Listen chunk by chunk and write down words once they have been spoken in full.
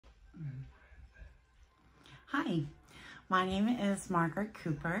Hi, my name is Margaret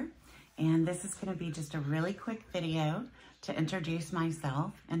Cooper, and this is going to be just a really quick video to introduce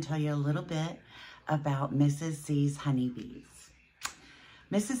myself and tell you a little bit about Mrs. C's Honeybees.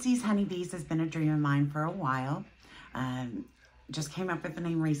 Mrs. C's Honeybees has been a dream of mine for a while. Just came up with the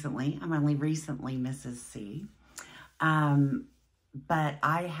name recently. I'm only recently Mrs. C. But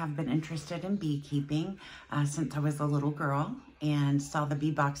I have been interested in beekeeping since I was a little girl and saw the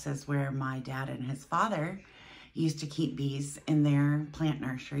bee boxes where my dad and his father used to keep bees in their plant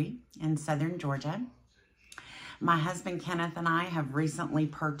nursery in southern Georgia. My husband Kenneth and I have recently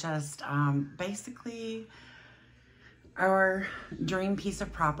purchased basically our dream piece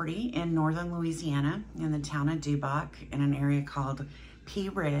of property in northern Louisiana in the town of Duboc in an area called Pea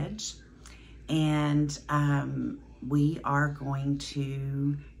Ridge. And we are going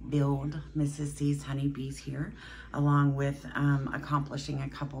to build Mrs. C's Honeybees here, along with accomplishing a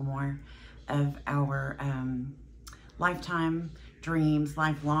couple more of our lifelong dreams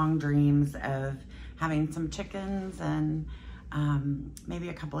of having some chickens and maybe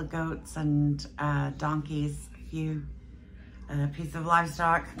a couple of goats and donkeys, a few pieces of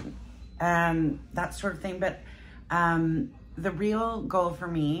livestock, that sort of thing. But the real goal for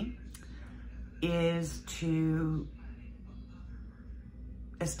me is to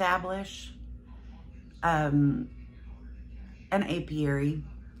establish an apiary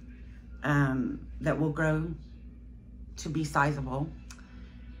that will grow to be sizable.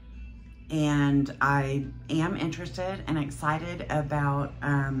 And I am interested and excited about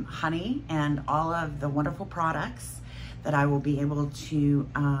honey and all of the wonderful products that I will be able to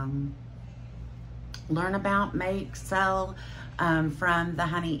learn about, make, sell from the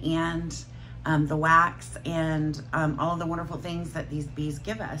honey and the wax and all of the wonderful things that these bees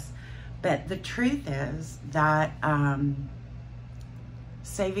give us. But the truth is that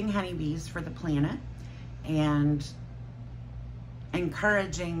saving honeybees for the planet and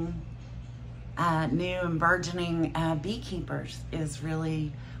encouraging new and burgeoning beekeepers is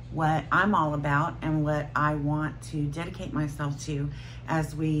really what I'm all about and what I want to dedicate myself to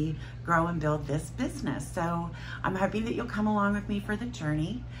as we grow and build this business. So I'm hoping that you'll come along with me for the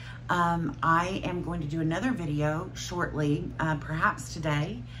journey. I am going to do another video shortly, perhaps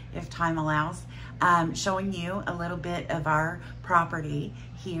today, if time allows, showing you a little bit of our property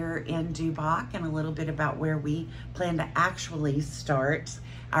here in Duboc and a little bit about where we plan to actually start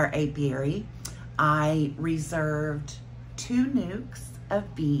our apiary. I reserved 2 nukes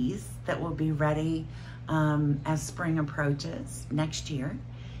of bees that will be ready as spring approaches next year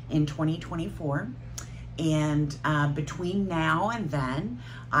in 2024. And between now and then,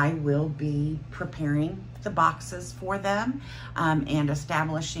 I will be preparing the boxes for them and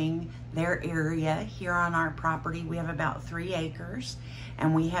establishing their area here on our property. We have about 3 acres,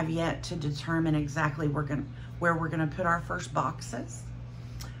 and we have yet to determine exactly where we're gonna put our first boxes.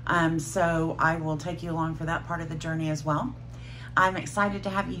 So I will take you along for that part of the journey as well. I'm excited to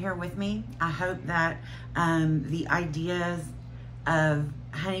have you here with me. I hope that the ideas of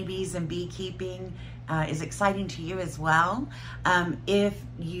honeybees and beekeeping is exciting to you as well. If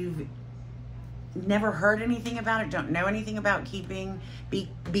you've never heard anything about it, don't know anything about keeping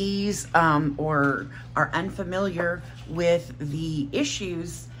bees, or are unfamiliar with the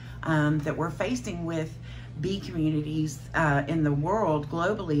issues that we're facing with bee communities in the world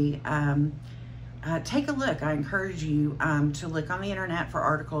globally, take a look. I encourage you to look on the internet for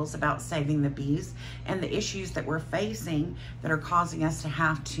articles about saving the bees and the issues that we're facing that are causing us to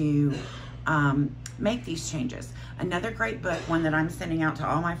have to make these changes. Another great book, one that I'm sending out to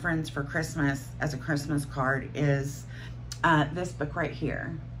all my friends for Christmas as a Christmas card, is this book right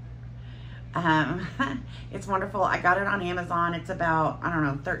here. It's wonderful. I got it on Amazon. It's about, I don't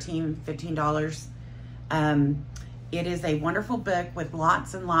know, $13, $15. It is a wonderful book with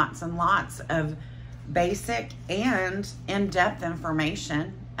lots and lots and lots of basic and in-depth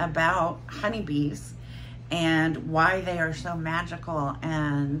information about honeybees and why they are so magical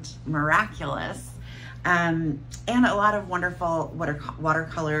and miraculous, and a lot of wonderful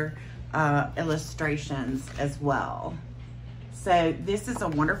watercolor illustrations as well. So this is a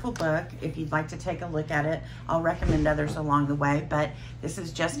wonderful book. If you'd like to take a look at it, I'll recommend others along the way, but this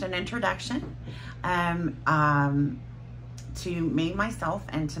is just an introduction to me, myself,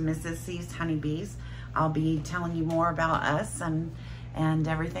 and to Mrs. C's Honeybees. I'll be telling you more about us and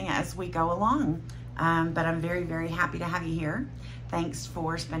everything as we go along. But I'm very, very happy to have you here. Thanks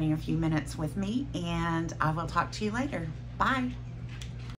for spending a few minutes with me, and I will talk to you later. Bye.